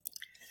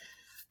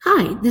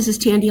Hi, this is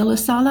Tandy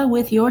Olasala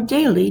with your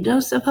daily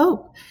dose of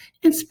hope,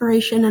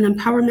 inspiration, and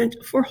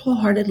empowerment for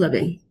wholehearted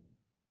living.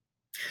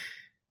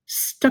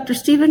 Dr.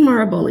 Stephen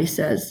Maraboli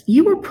says,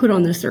 "You were put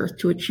on this earth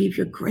to achieve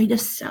your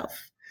greatest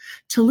self,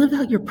 to live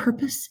out your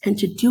purpose, and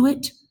to do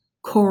it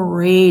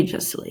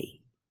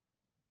courageously."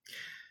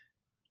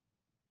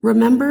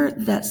 Remember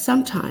that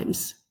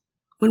sometimes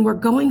when we're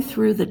going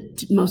through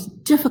the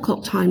most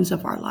difficult times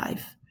of our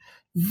life,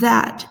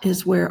 that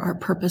is where our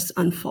purpose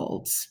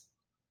unfolds.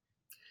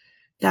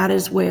 That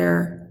is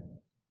where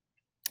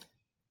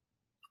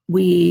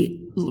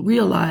we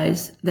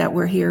realize that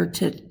we're here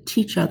to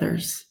teach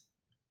others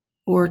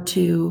or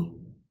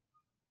to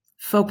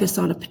focus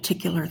on a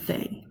particular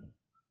thing.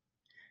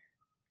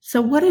 So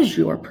what is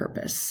your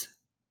purpose?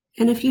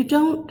 And if you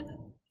don't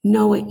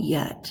know it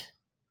yet,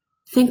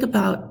 think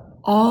about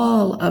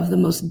all of the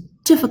most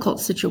difficult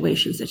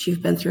situations that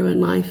you've been through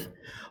in life,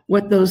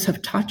 what those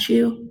have taught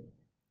you,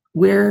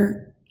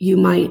 where you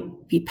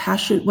might be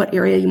passionate, what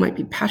area you might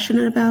be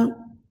passionate about,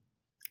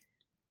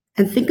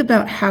 and think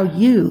about how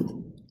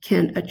you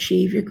can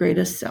achieve your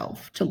greatest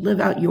self, to live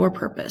out your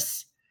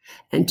purpose,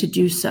 and to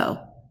do so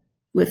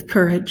with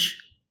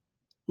courage,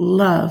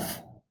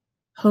 love,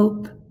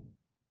 hope,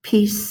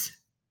 peace,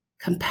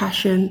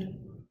 compassion,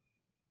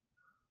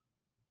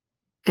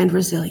 and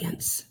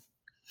resilience.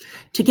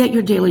 To get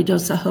your daily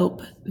dose of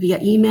hope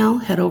via email,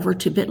 head over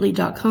to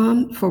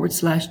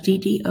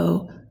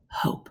bit.ly/DDO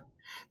hope.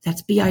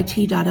 That's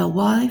bit.ly/DDO